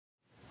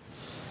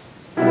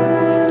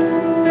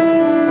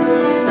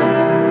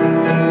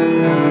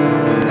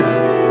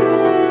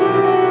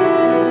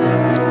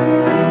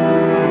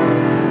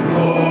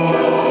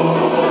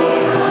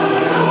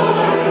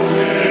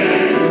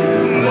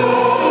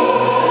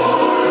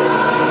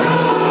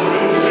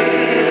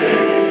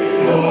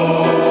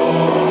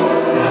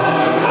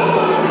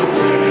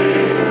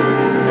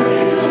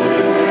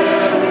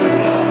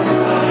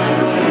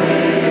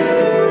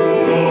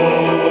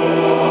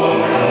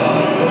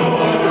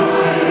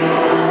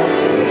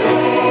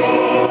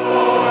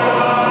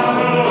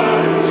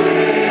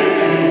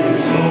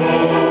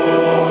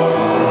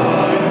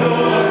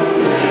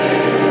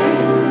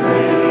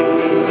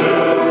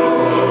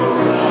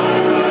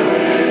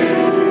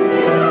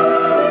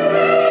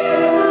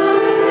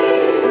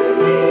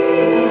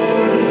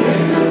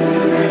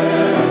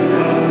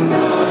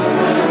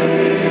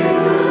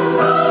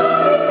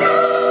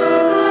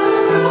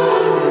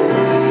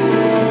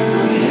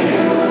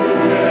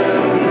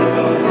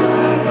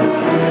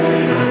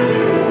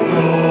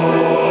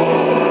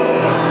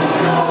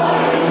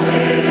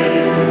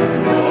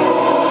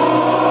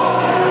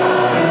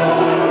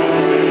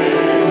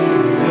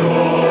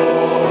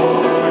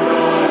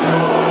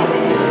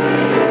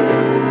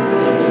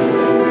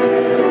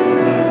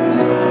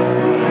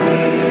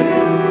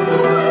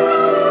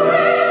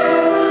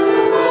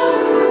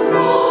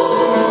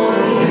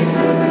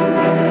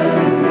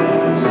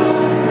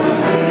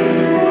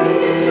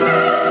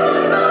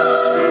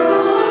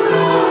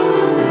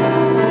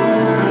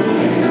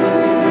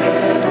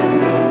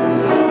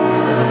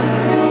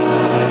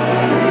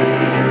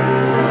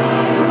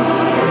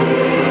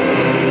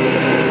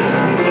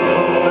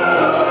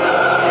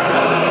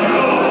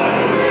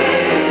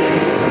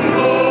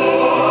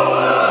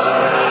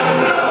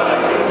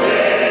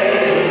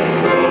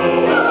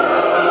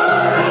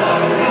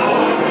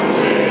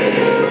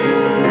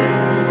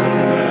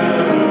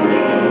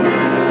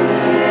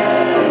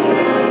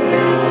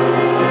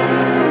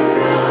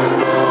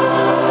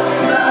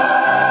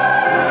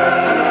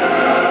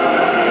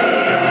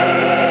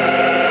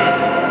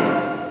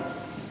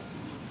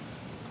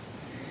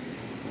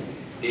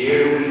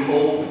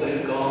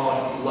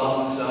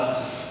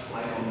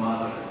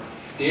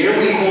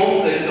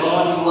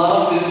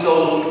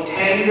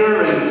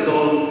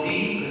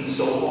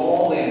so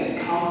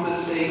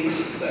all-encompassing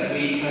that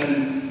we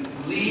can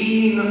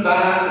lean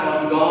back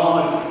on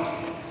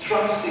God,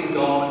 trusting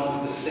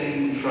God with the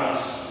same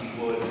trust we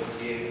would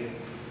give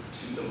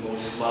to the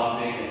most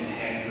loving and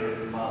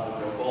tender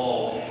mother of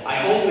all. I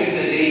hope in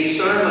today's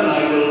sermon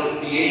I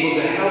will be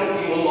able to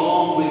help you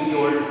along with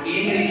your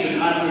image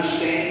and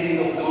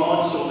understanding of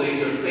God so that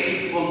your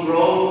faith will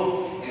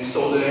grow and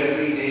so that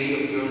every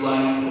day of your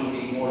life will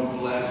be more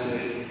blessed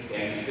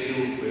and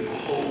filled with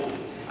hope.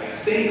 I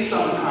think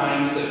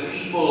sometimes that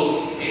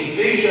people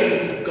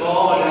envision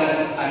God as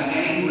an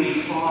angry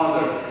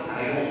father, and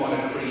I don't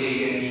want to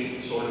create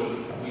any sort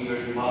of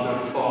weird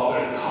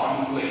mother-father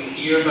conflict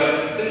here,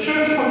 but the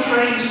church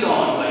portrays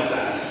God like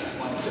that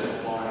once in a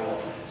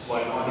while. So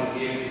I want to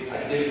give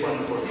a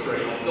different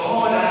portrayal.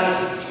 God as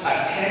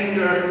a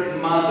tender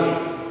mother.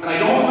 And I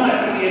don't want to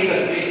create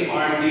a big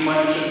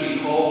argument, should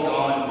we call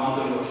God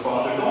mother or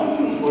father. Don't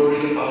even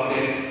worry about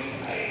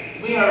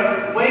it. We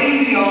are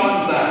way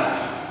beyond that.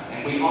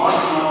 And we ought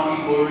not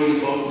be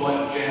worried about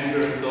what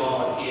gender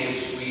God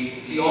is.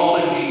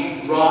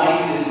 Theology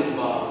rises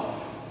above.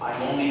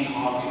 I'm only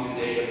talking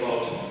today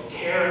about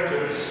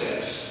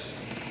characteristics.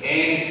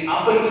 And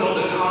up until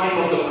the time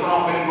of the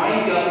prophet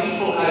Micah,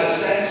 people had a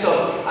sense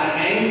of an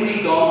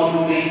angry God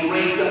who made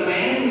great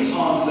demands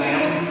on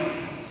them.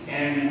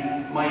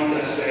 And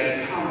Micah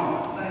said, come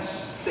on, let's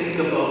think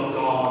about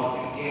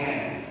God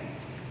again.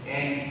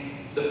 And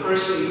the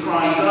person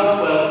cries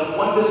out, well,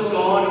 what does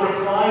God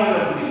require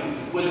of me?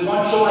 With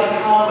what shall I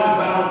come and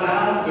bow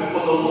down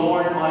before the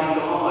Lord my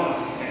God?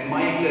 And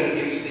Micah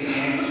gives the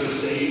answer,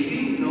 saying,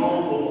 you know,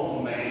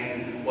 O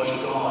man, what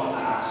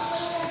God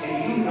asks,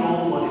 and you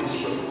know what is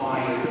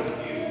required of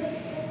you.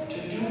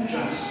 To do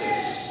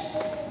justice,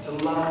 to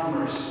love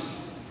mercy,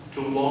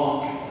 to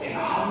walk in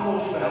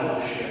humble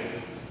fellowship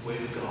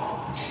with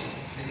God.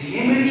 And the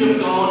image of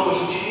God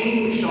was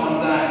changed on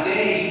that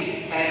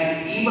day,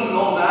 and even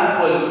though that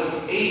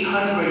was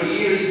 800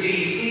 years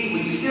BC,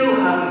 we still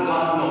haven't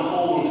gotten a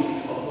hold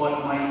of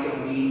what Micah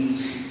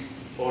means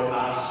for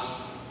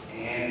us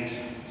and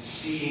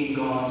seeing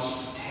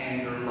God's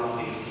tender,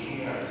 loving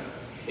care.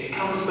 It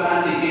comes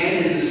back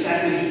again in the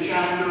 2nd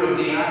chapter of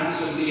the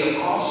Acts of the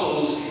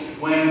Apostles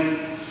when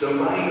the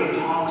writer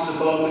talks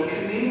about the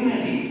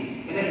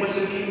community. And it was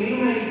a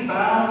community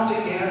bound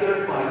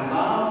together by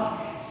love,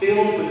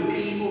 filled with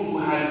people who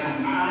had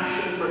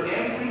compassion for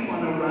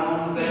everyone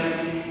around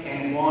them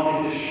and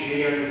wanted to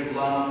share with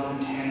love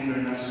and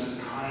tenderness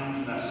and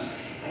kindness.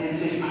 And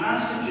it's in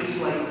passages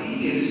like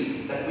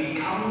these that we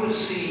come to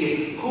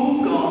see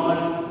who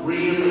God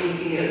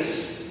really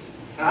is.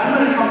 And I'm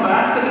going to come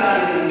back to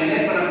that in a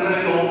minute, but I'm going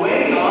to go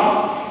way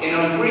off in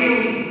a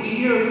really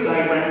weird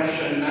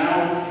direction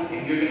now,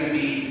 and you're going to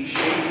be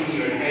shaking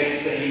your head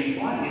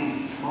saying, what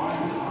is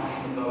Martin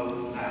talking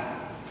about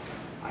now?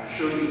 I'm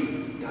sure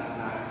you've done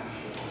that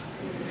before.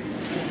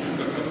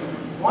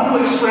 I want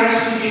to express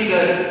to you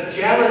the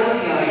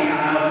jealousy I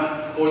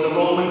have for the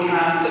Roman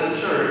Catholic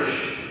Church,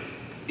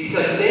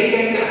 because they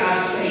get to have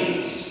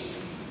saints.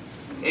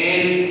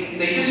 And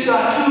they just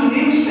got 2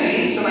 new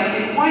saints, and I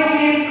think, why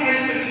can't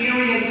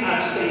Presbyterians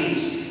have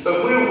saints?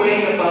 But we're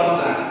way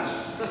above that.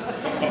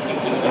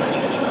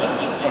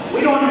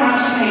 We don't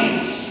have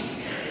saints.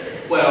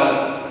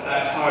 Well,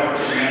 that's hard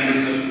for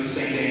members of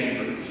St.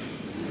 Andrew's.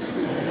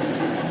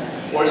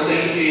 Or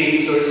St.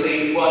 James, or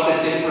St. Well, it's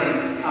a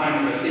different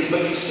kind of a thing.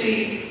 But you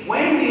see,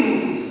 when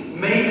you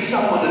make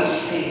someone a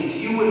saint,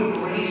 you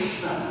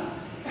embrace them.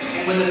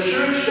 And when the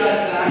church does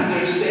that,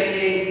 they're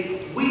saying,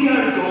 we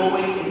are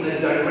going in the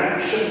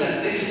direction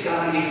that this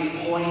guy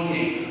is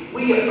pointing.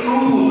 We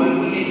approve and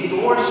we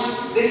endorse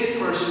this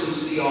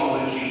person's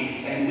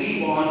theology, and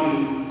we want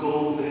to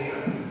go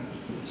there.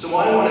 So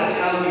I want to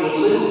tell you a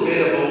little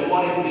bit about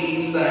what it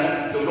means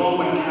that the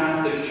Roman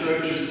Catholic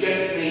Church has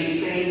just made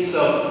saints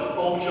of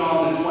Pope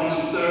John the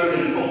 23rd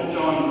and Pope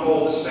John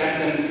Paul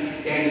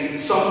II.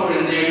 And somewhere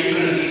in there you're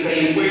going to be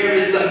saying, where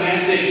is the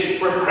message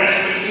for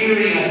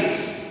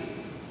Presbyterians?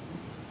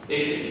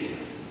 It's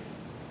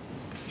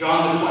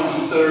John the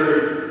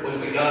 23rd was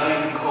the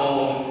guy who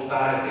called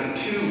Vatican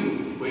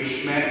II,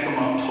 which met from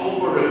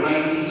October of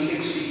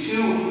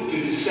 1962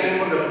 to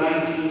December of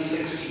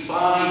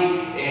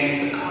 1965,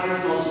 and the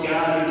cardinals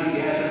gathered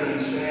together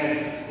and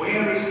said,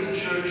 where is the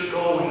church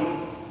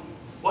going?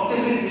 What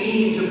does it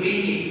mean to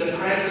be the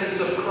presence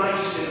of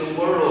Christ in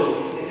the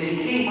world? And they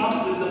came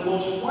up with the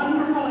most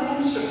wonderful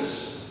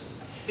answers.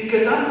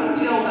 Because up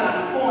until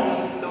that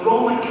point, the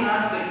Roman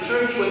Catholic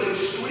Church was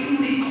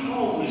extremely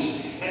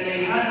closed, and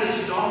they had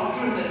this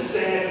doctrine that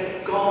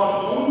said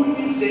God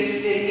only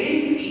existed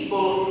in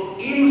people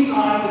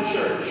inside the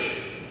church.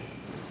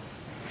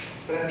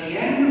 But at the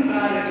end of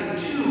Vatican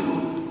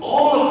II,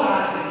 all of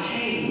that had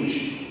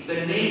changed.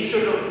 The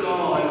nature of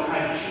God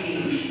had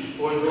changed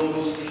for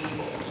those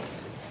people.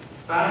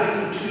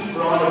 Vatican II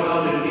brought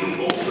about a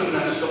new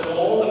openness to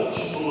all the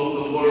people of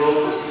the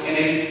world, and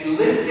it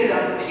lifted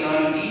up the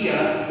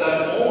idea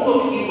that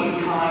all of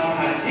humankind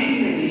had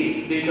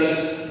dignity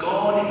because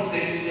God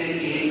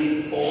existed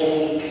in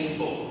all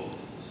people.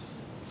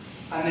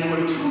 And there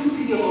were 2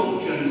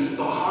 theologians theologians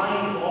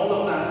behind all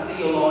of that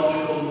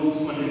theological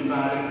movement in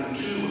Vatican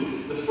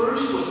II. The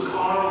first was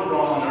Karl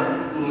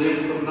Rahner, who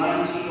lived from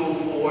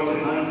 1904 to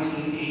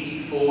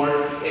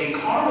 1984. And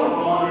Karl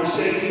Rahner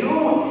said, you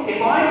know,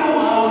 if I go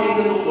out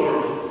into the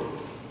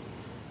world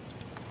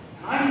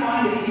and I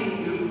find a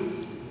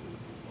Hindu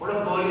or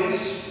a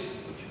Buddhist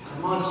or a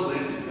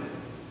Muslim,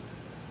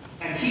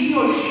 and he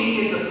or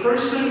she is a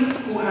person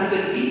who has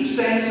a deep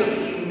sense of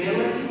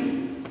humility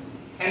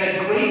and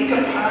a great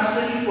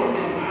capacity for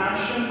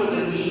compassion for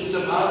the needs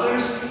of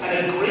others,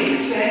 and a great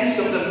sense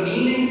of the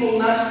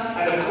meaningfulness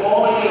and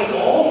equality of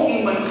all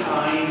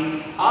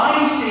humankind,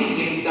 I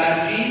see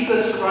that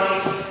Jesus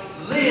Christ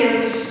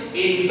lives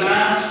in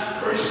that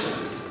person.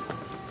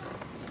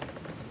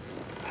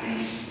 And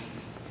it's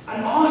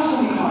an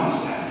awesome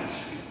concept,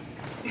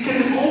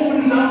 because it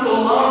opens up the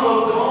love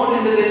of God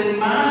into this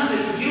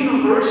massive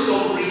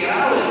universal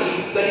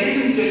reality that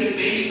isn't just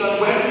based on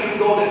whether you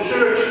go to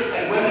church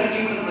and whether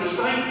you can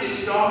recite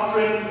this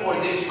doctrine or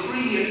this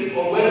creed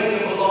or whether you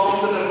belong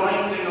to the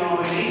right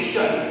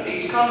denomination.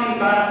 It's coming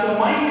back to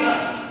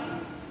Micah.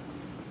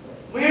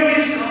 Where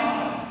is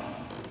God?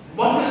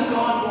 What does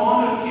God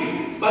want of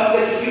you? But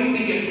that you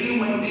be a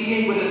human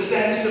being with a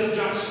sense of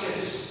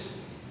justice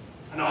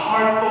and a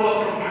heart full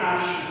of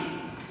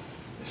compassion,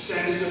 a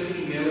sense of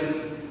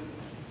humility.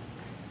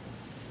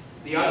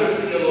 The other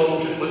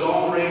theologian was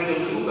Henri de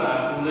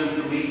Lubac, who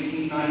lived from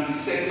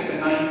 1896 to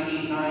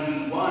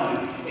 1991,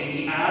 and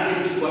he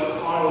added to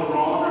what Karl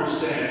Rahner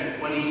said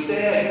when he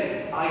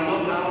said, I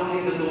look out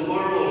into the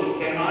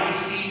world and I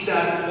see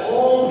that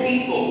all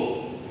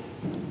people,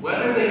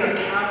 whether they are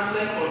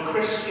Catholic or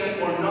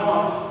Christian or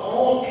not,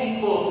 all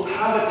people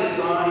have a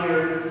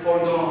desire for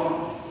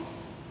God.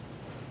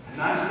 And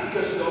that's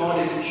because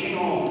God is in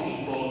all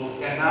people,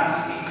 and that's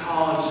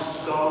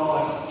because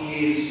God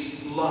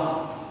is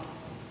love.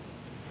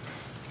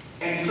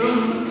 And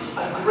through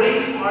a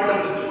great part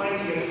of the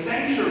 20th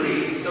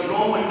century, the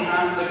Roman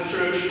Catholic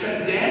Church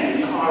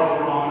condemned Karl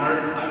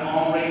Rahner and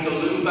Henri de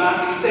Lubac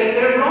and said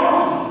they're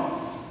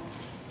wrong.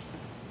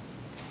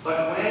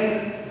 But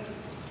when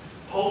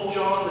Pope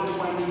John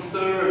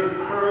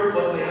XXIII heard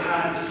what they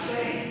had to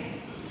say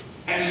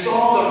and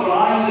saw the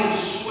rising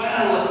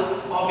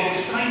swell of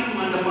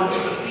excitement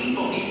amongst the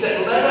people, he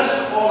said, let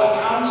us call a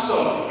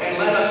council and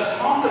let us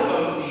talk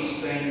about these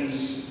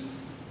things.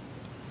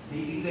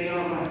 Maybe they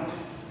are right.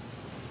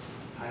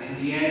 And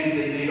in the end,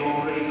 they made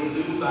Henri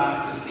de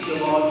Lubac the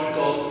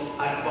theological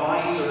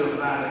advisor of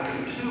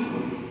Vatican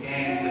II.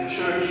 And the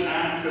church,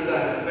 after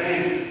that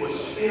event, was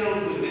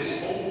filled with this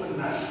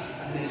openness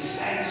and this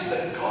sense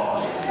that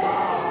God is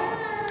love,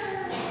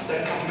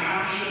 that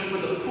compassion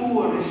for the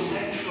poor is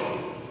central,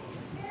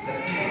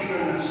 that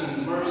tenderness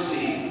and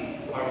mercy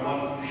are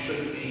what we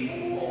should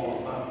be all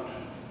about.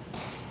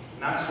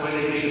 And that's why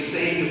they made a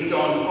saint of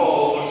John the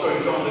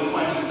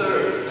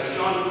 23rd,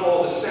 John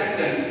Paul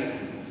II.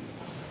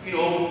 You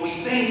know, we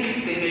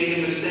think they made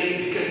him a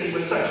saint because he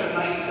was such a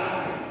nice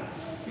guy.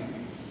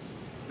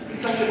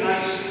 Such a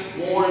nice,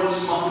 warm,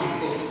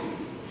 smile.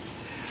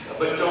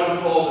 But John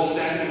Paul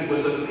II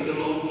was a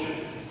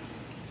theologian.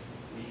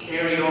 He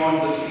carried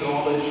on the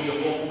theology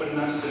of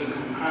openness and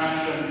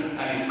compassion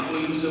and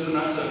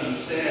inclusiveness, and he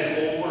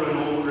said over and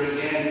over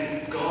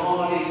again,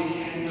 God is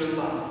tender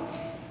love.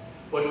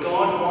 What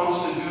God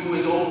wants to do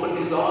is open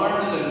his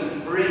arms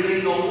and bring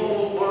in the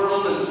whole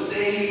world and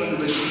save and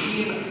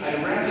redeem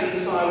and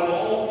reconcile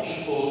all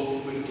people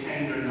with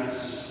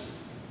tenderness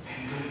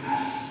and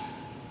goodness.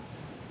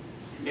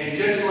 And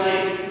just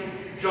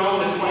like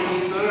John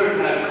XXIII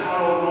had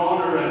Karl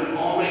Rahner and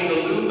Henri de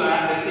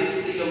Lubac as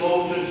his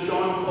theologians,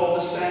 John Paul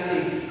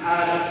II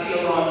had a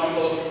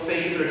theological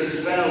favorite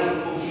as well,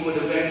 whom he would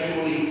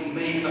eventually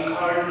make a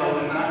cardinal,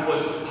 and that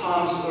was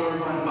Hans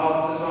Urban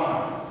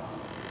Balthasar.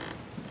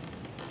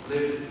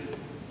 Lived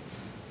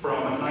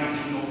from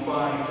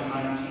 1905 to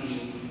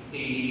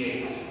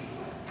 1988.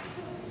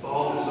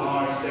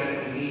 Balthasar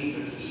said we need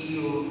to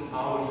heal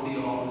our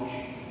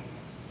theology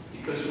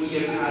because we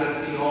have had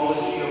a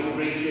theology of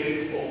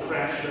rigid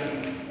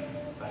oppression,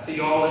 a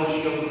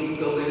theology of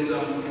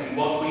legalism, and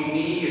what we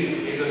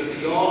need is a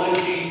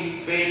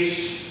theology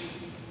based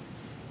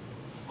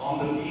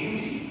on the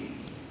beauty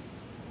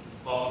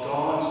of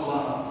God's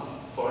love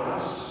for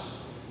us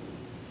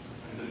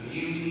and the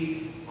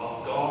beauty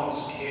of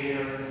God's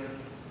care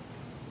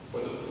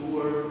for the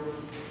poor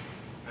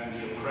and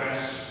the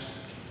oppressed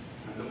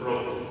and the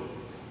broken.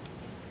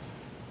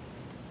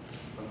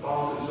 But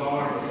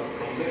Balthasar was a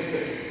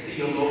prolific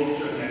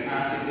theologian and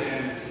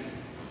academic.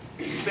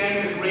 He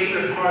spent the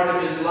greater part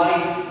of his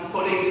life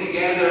putting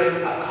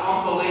together a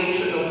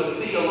compilation of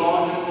the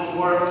theological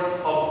work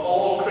of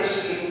all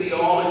Christian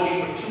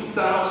theology for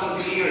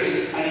 2,000 years,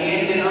 and he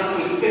ended up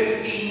with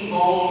 15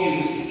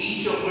 volumes,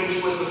 each of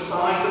which was the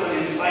size of an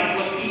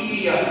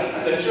encyclopedia.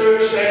 And the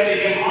church said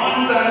to him,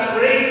 Hans, that's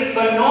great,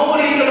 but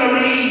nobody's going to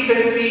read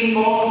 15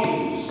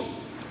 volumes.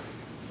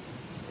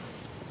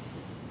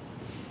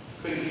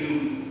 Could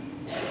you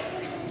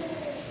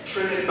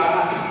trim it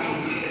back a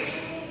little bit?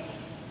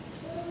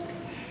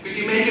 Could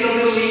you make it a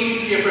little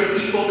easier for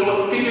people to,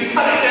 could you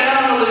cut it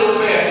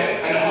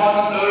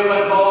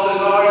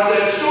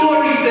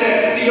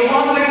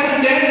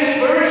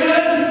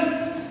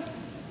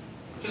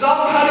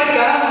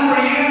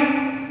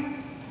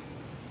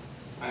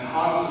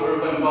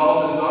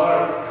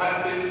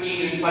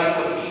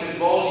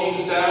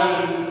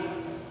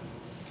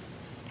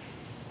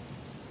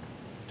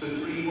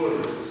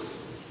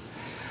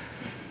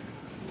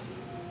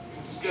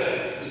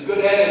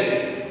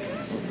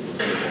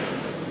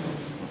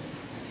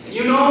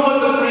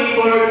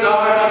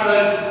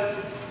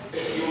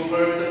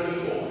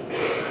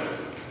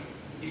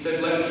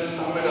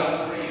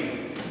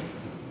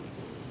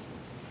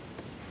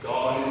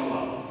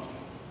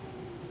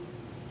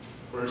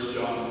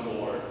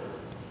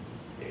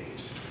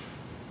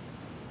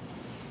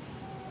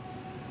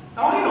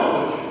Now I know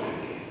what you're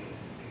thinking.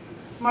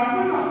 Mark,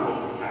 we're not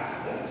Roman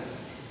Catholics.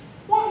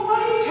 Why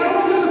are you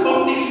telling us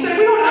about these things?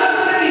 We don't have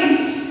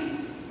saints.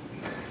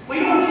 We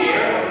don't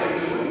care what they're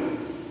doing.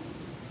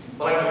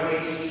 But I have a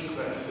great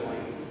secret for you.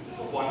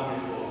 A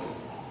wonderful,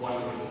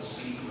 wonderful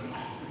secret.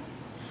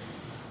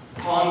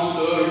 Hans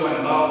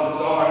Urban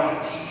Balthasar had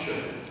a teacher.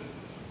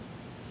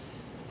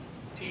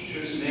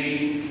 Teacher's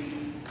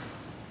name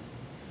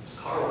was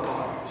Karl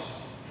Barth.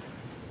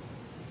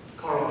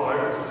 Karl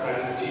Barth was a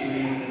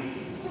Presbyterian.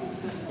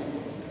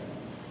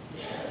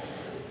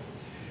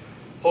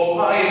 Pope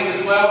Pius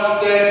XII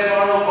said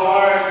Karl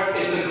Barth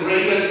is the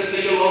greatest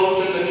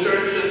theologian the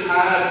Church has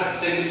had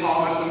since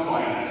Thomas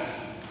Aquinas.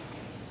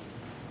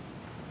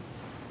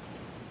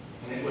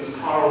 And it was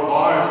Karl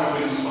Barth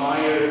who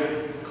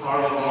inspired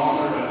Karl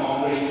Rahner and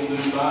Henri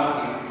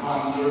Lubac and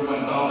Hans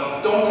Urban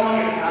Balthasar. Don't tell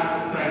your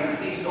Catholic friends,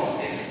 please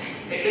don't.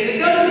 It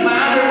doesn't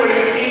matter where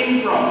it came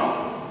from.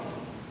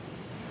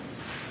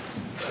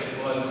 But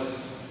it was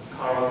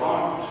Karl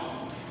Barth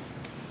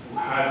who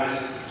had this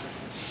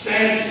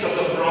sense of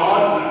the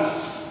broadness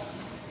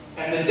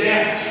and the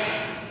depth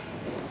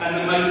and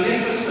the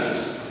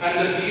magnificence and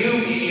the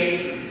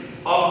beauty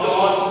of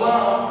God's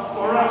love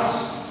for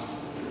us.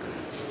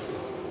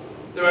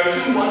 There are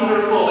two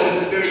wonderful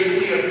and very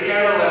clear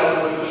parallels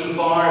between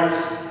Barth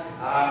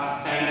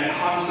and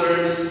Hans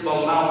Ernst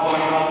von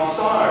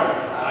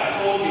Balthasar. I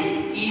told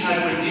you he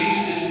had reduced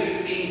his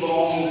 15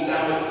 volumes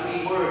down to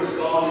 3 words: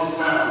 God is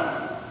love.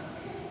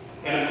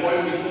 And of course,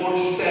 before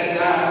he said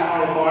that,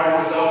 Karl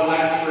Barth was out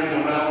lecturing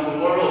around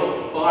the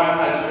world. Barth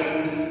has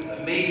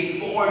written maybe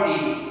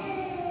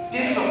 40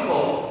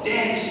 difficult,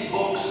 dense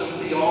books of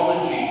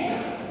theology.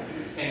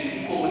 And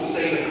people would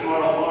say to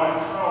Karl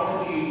Barth,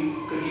 Karl,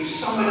 could you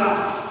sum it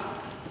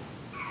up?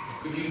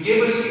 Could you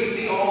give us your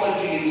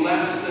theology in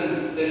less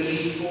than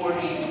these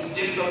 40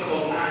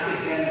 difficult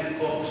academic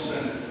books?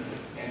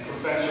 And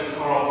Professor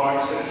Karl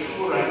Barth said,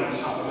 sure, I can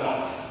sum it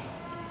up.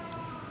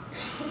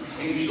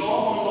 And you should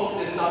all go and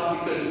look this up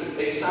because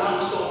it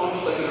sounds so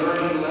much like an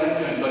urban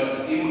legend,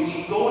 but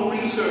you go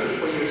and research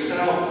for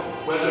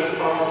yourself whether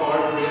Karl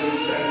Barth really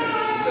said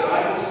this. He said,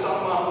 I will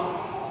sum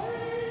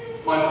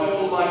up my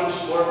whole life's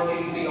work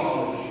in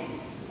theology.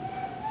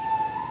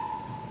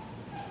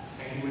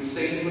 And he would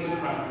sing for the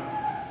crowd.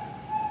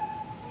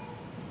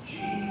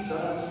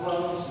 Jesus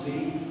loves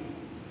me,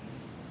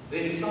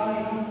 this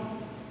I know,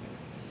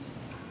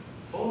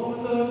 for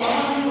the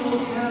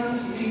Bible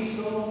tells me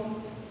so.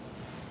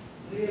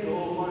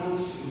 Little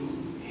ones to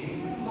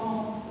him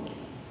belong.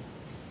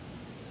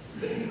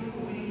 They are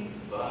weak,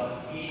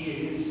 but he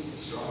is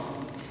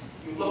strong.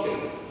 You look at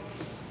it.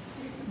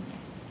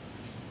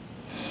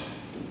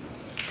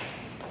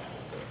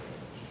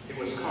 It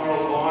was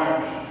Karl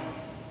Barth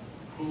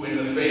who, in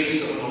the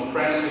face of an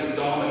oppressive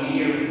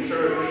domineering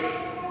church,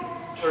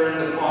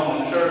 turned upon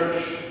the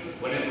church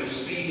when it was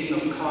speaking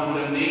of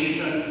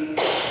condemnation and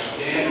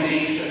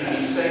damnation, and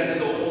he said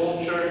to the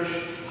whole church,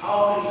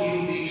 how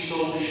can you be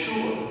so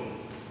sure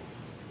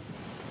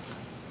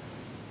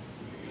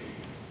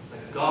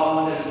that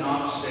God has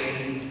not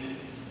saved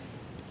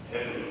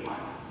everyone?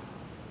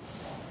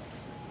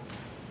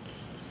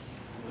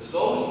 It was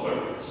those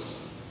words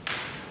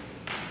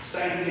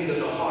sank into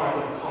the heart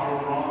of Karl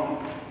Rahner,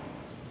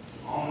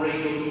 Henri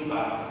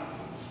Lubac,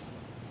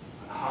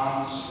 and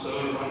Hans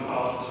Urban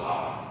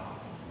Balthasar.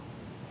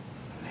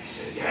 And they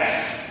said,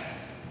 yes,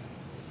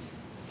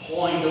 the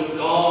point of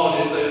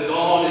God is that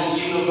God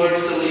is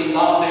universally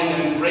loving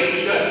and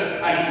gracious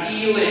and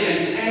healing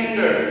and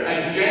tender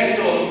and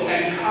gentle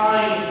and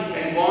kind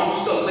and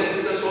wants to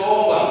lift us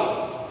all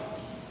up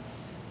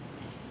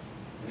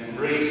and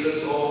embrace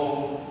us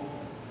all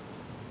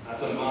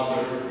as a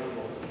mother.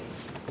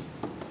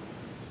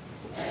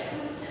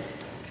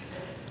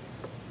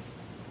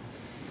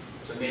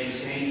 To make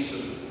saints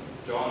of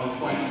John the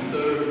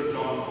 23rd,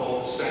 John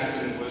Paul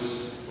II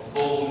was a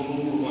bold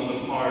move on the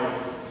part of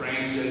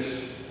Francis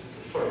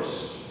I.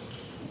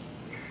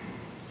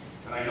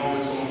 And I know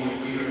it's only a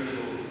weird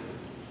little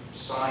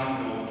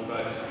side note,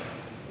 but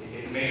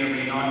it may or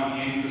may not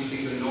be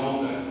interesting to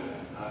know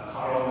that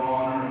Karl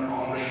Rahner and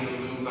Henri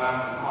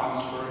Lubac and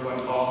Hans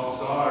Urban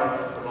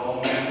Balthasar were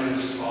all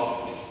members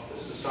of the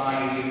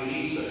Society of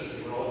Jesus.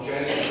 They were all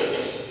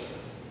Jesuits.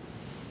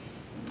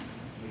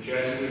 The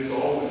Jesuits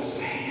always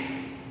say,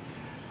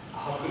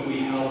 how can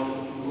we help the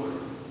poor?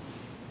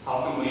 How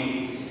can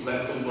we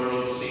let the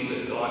world see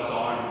that God's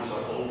arms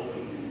are open?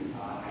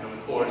 And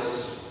of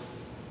course,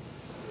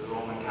 the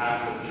Roman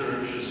Catholic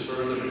Church has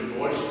further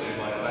endorsed them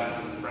by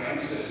electing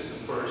Francis, the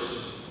first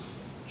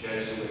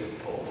Jesuit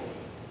pope,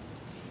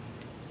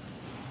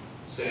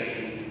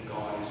 saying,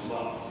 God is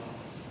love.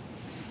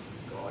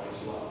 God is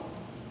love.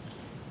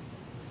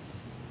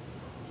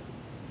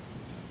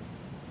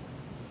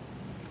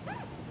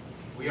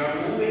 We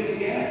are moving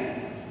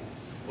again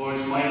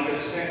towards Micah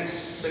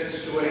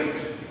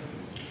 6:6-8.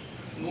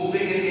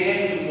 Moving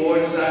again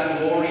towards that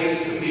glorious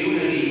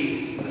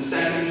community in the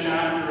 2nd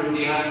chapter of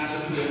the Acts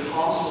of the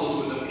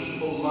Apostles, where the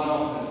people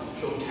love and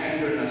show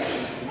tenderness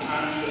and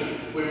compassion.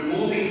 We're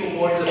moving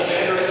towards a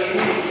better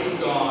image of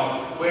God.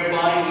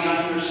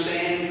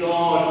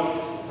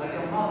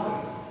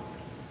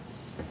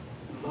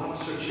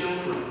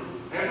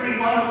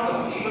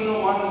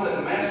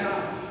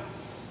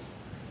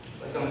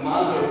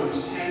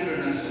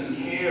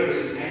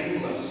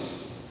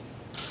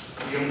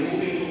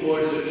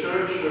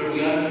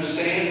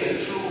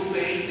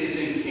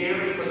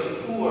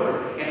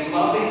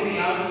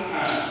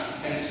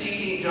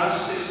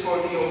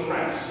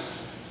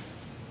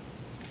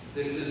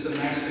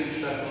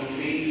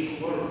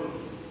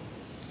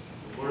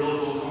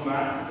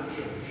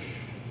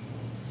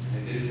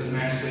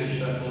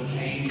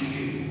 change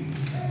you.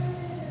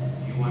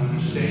 You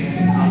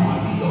understand how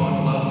much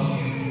God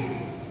loves you,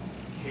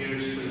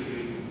 cares for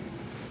you,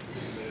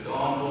 that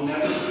God will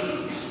never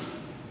leave you.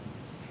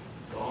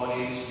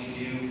 God is to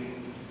you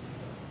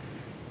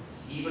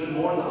even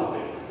more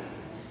loving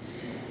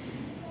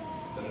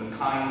than the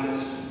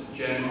kindest,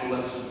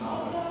 gentlest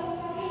mother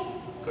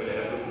could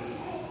ever be.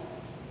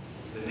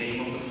 In the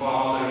name of the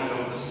Father, and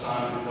of the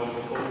Son, and of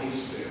the Holy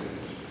Spirit.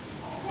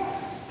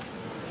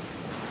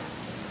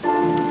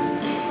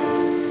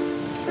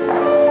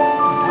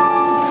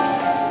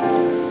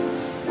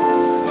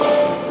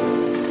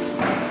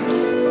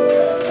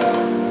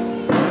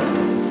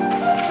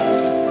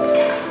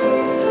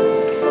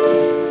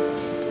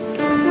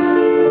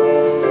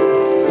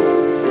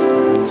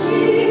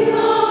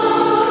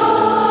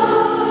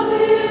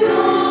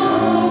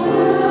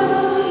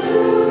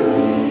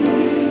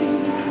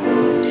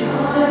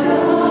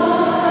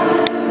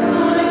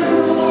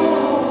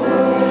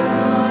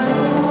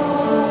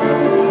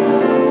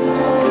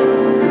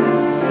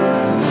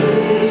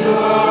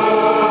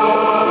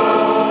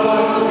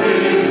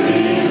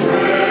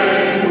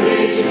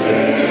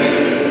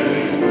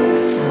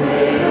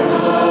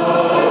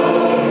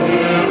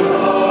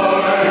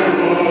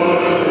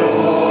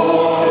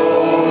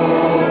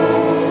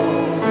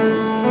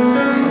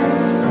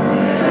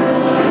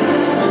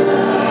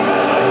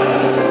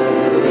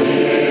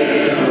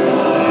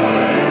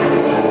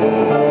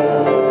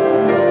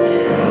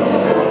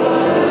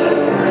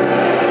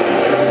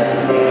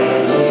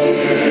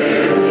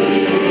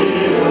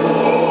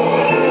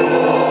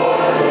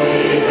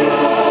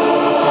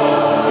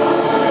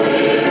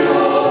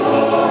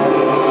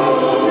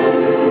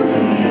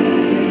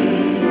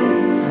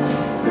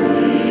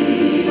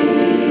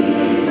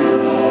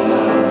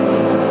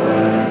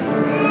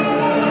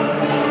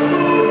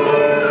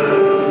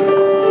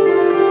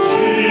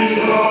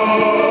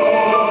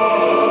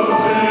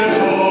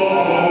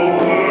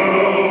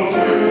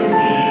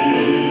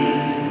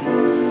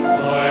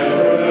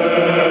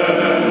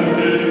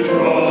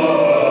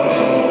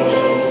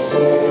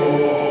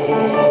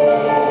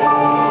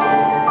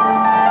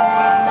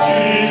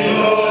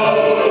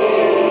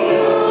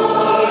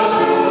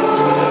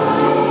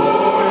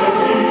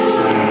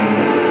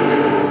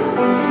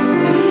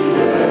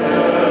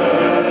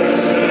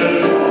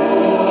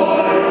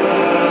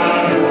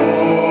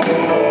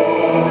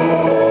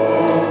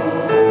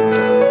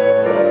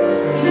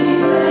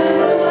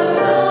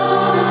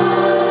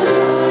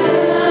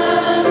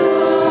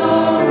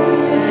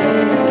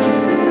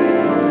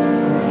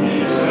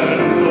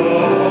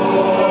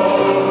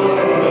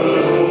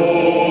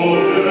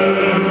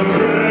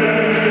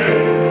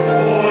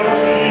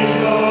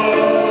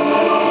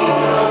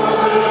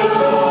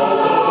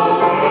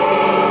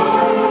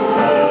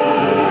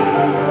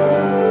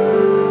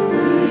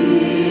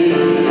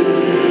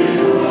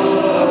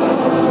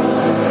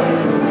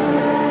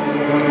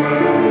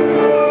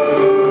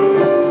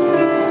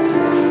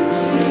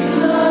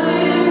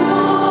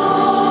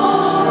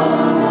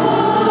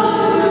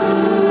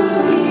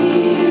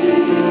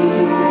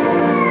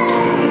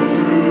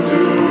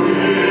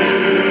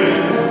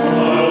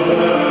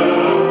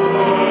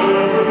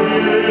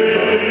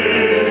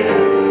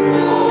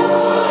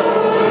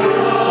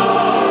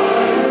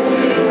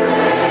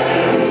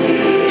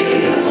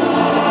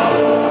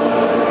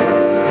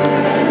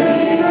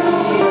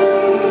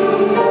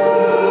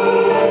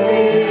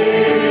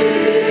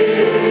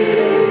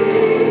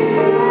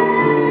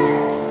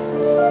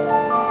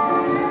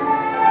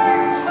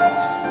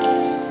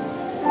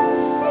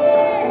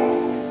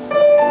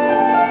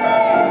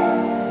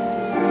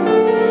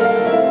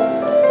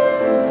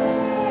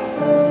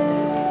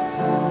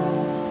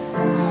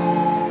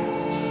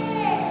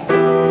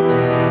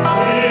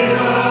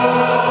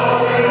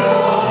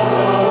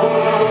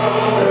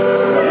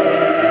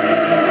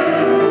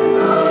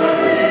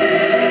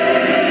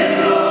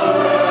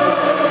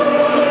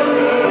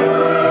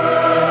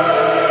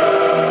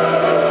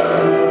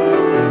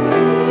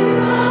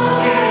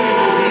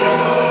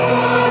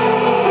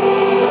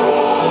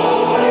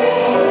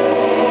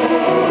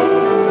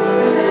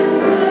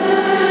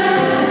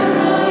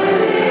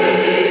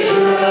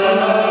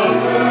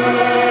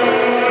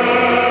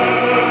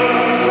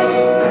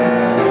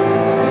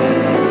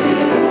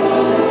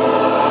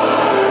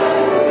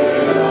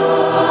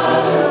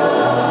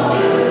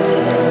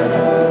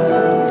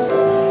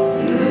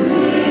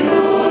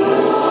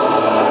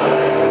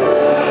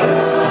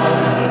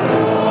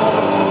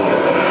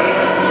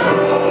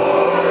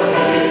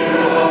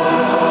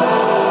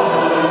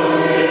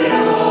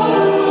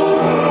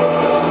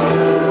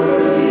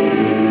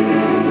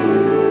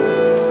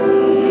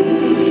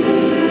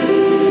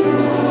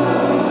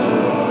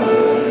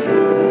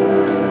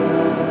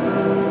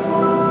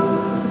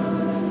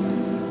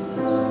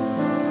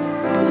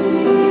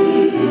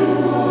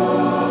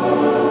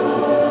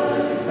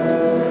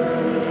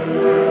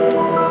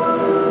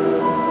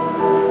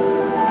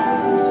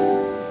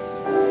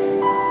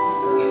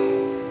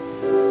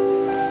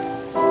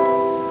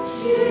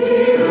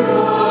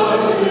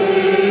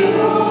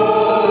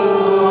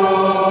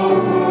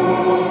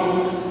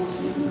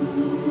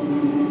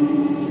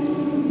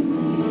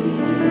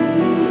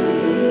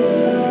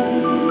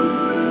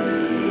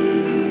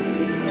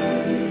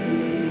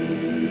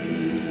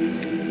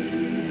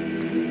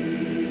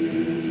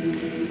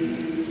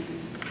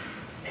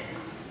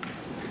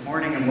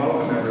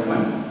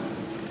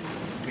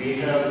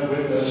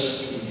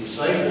 us the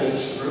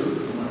disciples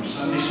group from our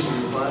Sunday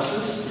school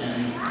classes,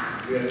 and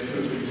we have two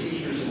of the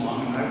teachers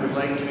along, and I would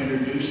like to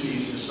introduce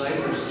these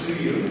disciples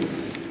to you.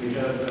 We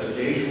have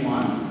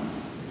Dejuan,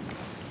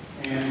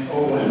 and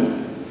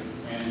Owen,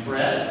 and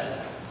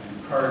Brett,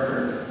 and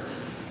Carter,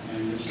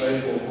 and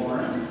disciple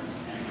Lauren,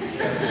 and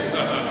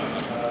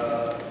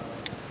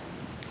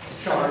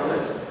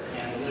Charlotte,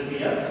 and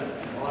Olivia,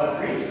 and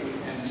Audrey,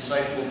 and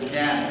disciple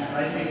Janet. And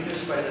I think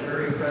just by the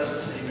very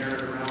presence they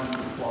merit a round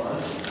of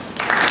applause.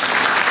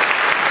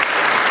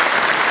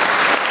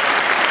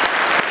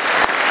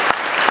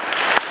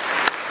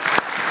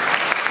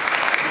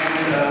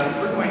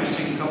 And we're going to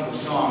sing a couple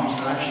songs.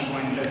 I'm actually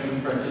going to have you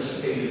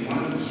participate in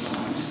one of the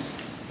songs.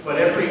 But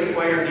every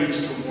choir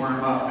needs to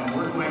warm up, and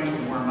we're going to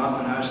warm up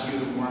and ask you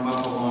to warm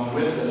up along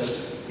with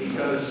us,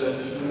 because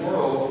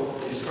tomorrow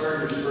is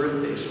Carter's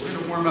birthday. So we're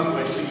going to warm up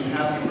by singing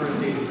Happy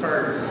Birthday to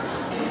Carter.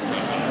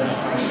 That's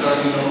my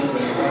starting note,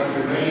 but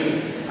Dr.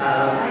 Ray.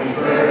 Happy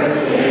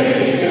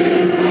birthday to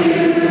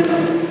you.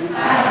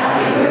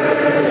 Happy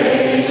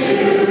birthday to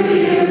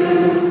you.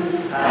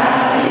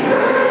 Happy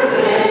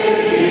birthday,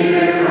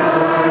 dear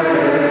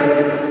Carter.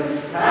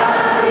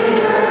 Happy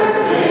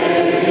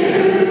birthday to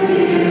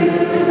you.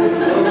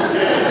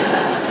 Okay.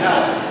 Now,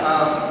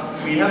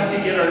 we have to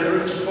get our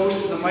groups close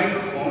to the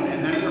microphone,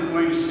 and then we're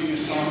going to sing a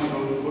song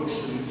about the books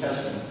of the New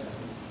Testament.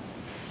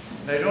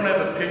 I don't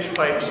have a pitch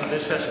pipe, so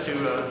this has to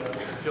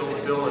fill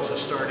the bill as a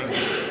starting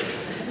point.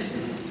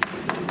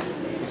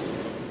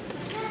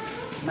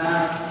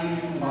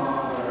 Matthew,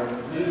 Mark,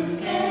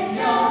 Luke, and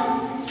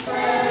John,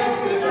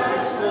 spread the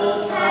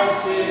gospel,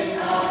 pass it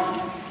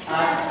on.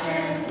 Acts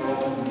and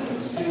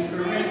Romans, 2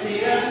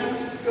 Corinthians,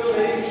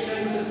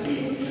 Galatians,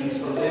 Ephesians,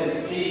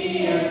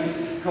 Philippians,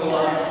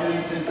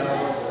 Colossians, and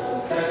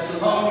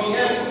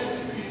Thessalonians,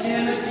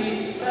 Timothy,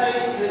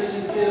 Titus,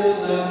 and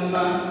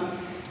Philemon,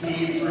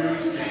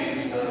 Hebrews,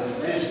 James, the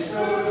list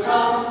goes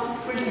on,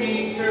 when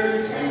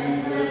Peter's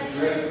in the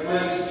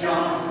triplets,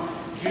 John.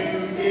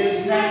 Jude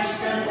is next,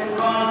 and for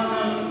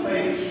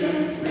contemplation,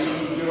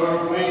 read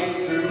your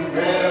way through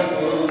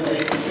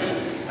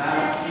Revelation.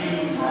 Matthew,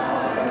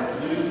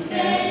 Mark, Luke,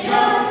 and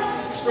John,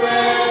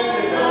 spread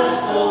the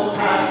gospel,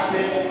 pass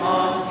it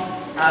on.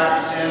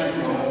 Acts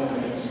and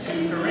Romans,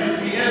 2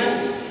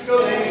 Corinthians,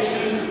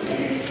 Galatians,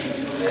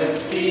 Ephesians,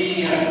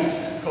 Philippians,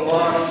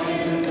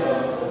 Colossians, and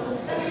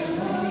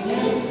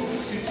Thessalonians,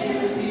 to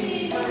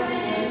Timothy,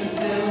 Titus,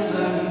 and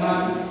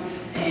Philemon,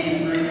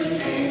 Hebrews,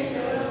 James,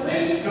 the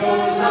list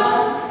goes on,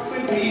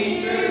 when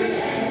Peter's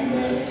and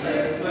the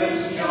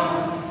triplets, John.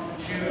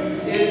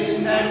 Jude is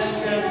next,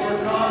 and for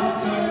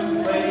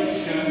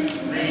contemplation,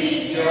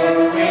 read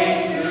your way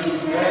through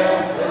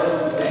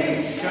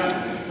Revelation.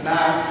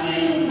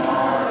 Matthew,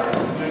 Mark,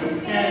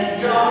 Luke,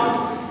 and John,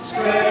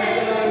 spread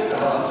the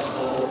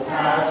gospel,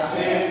 pass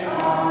it on.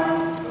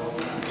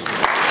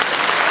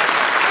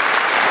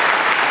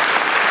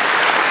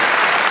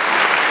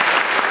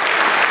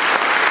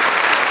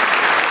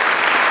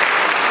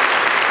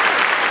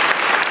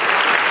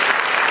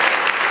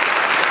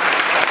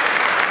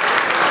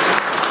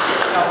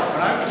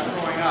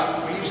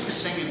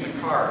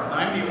 And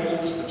I'm the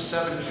oldest of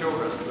 7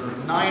 children, so there are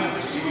 9 of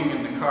us sitting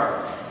in the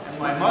car. And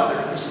my mother,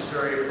 this is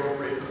very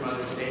appropriate for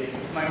Mother's Day,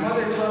 my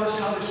mother taught us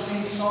how to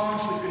sing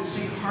songs. We could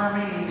sing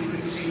harmony, and we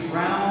could sing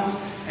rounds.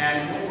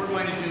 And what we're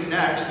going to do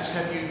next is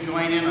have you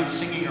join in on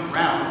singing a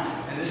round.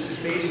 And this is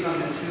based on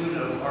the tune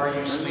of Are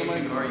You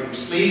Sleeping, Are You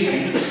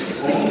Sleeping?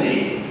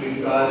 Only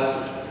we've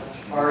got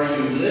Are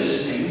You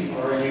Listening,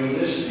 Are You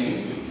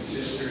Listening,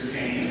 Sister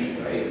Jane,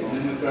 right? And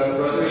then we've got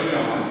Brother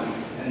John.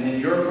 And then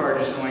your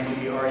part is going to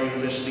be Are You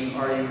Listening,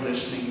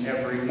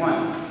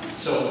 everyone?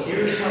 So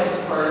here's how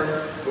the part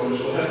goes.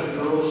 We'll have the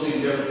girls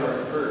sing their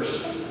part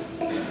first.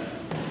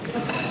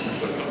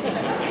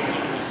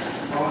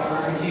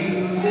 Are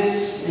you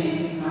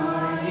listening?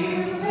 Are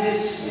you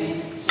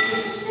listening?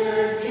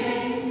 Sister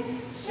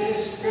Jane,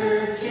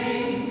 Sister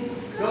Jane.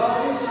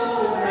 God is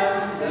all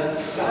around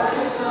us, God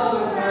is all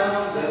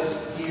around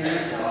us.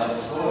 Hear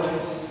God's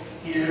voice,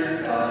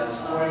 hear God's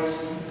voice.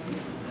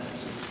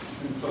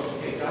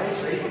 Okay,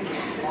 guys, ready?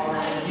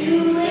 Are you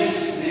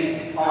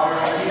listening?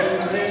 Are you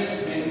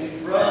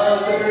listening?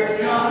 Brother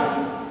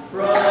John,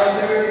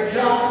 Brother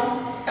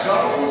John.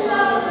 God is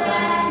all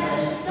around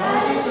us,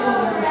 God is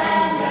all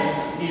around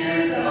us. Hear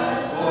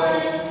God's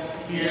voice,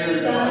 hear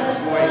God's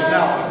voice.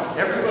 Now,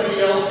 everybody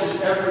else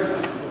is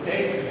everyone,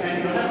 okay? And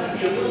you'll have to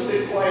be a little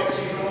bit quiet so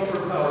you don't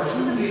overpower. So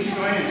please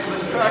join in. So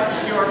let's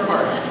practice your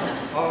part.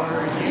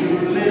 Are you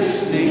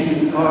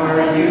listening?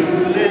 Are you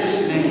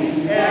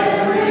listening?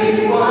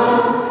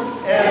 Everyone,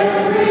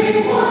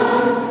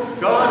 everyone.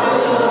 God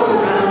is all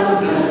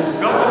around us.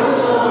 God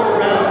is all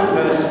around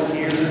us.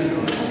 Hear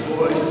God's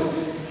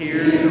voice.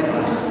 Hear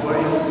God's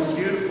voice.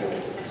 Beautiful.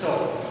 So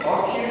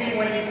I'll cue you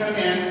when you come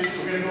in.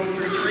 We're going to go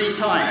through 3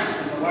 times.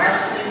 And the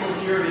last thing we'll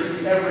hear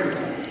is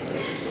everyone.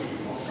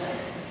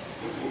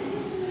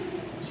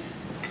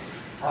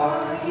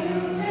 Are you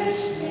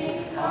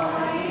listening?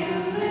 Are you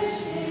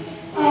listening?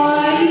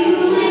 Are you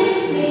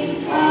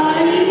listening?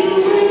 Are you listening?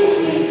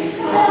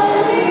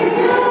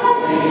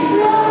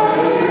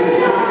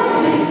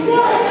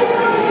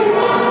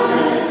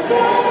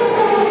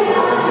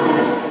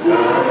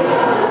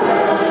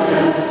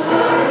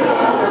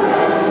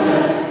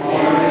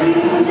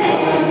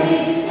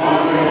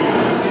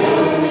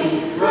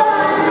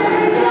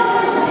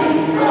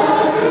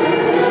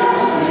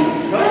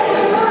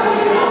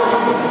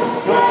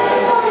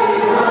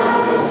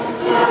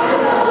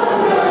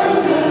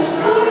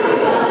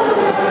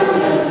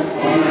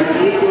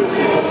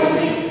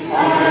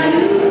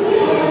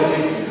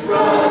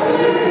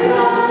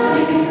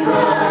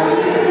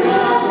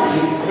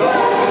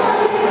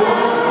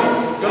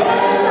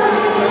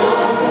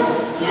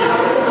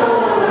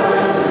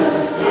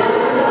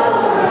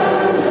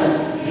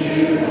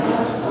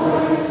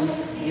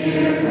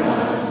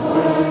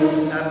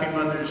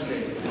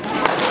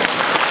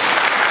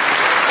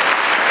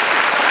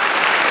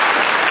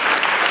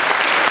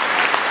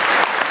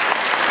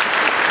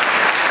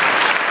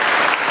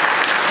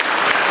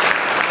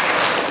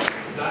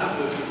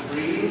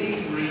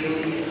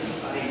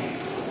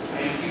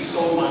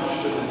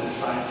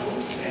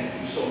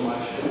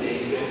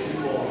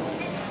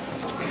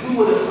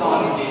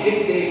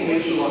 hit Dave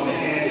Mitchell on the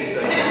head, it's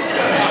like,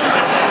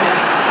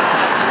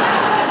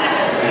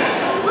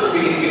 we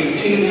can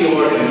tune the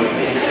organ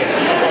with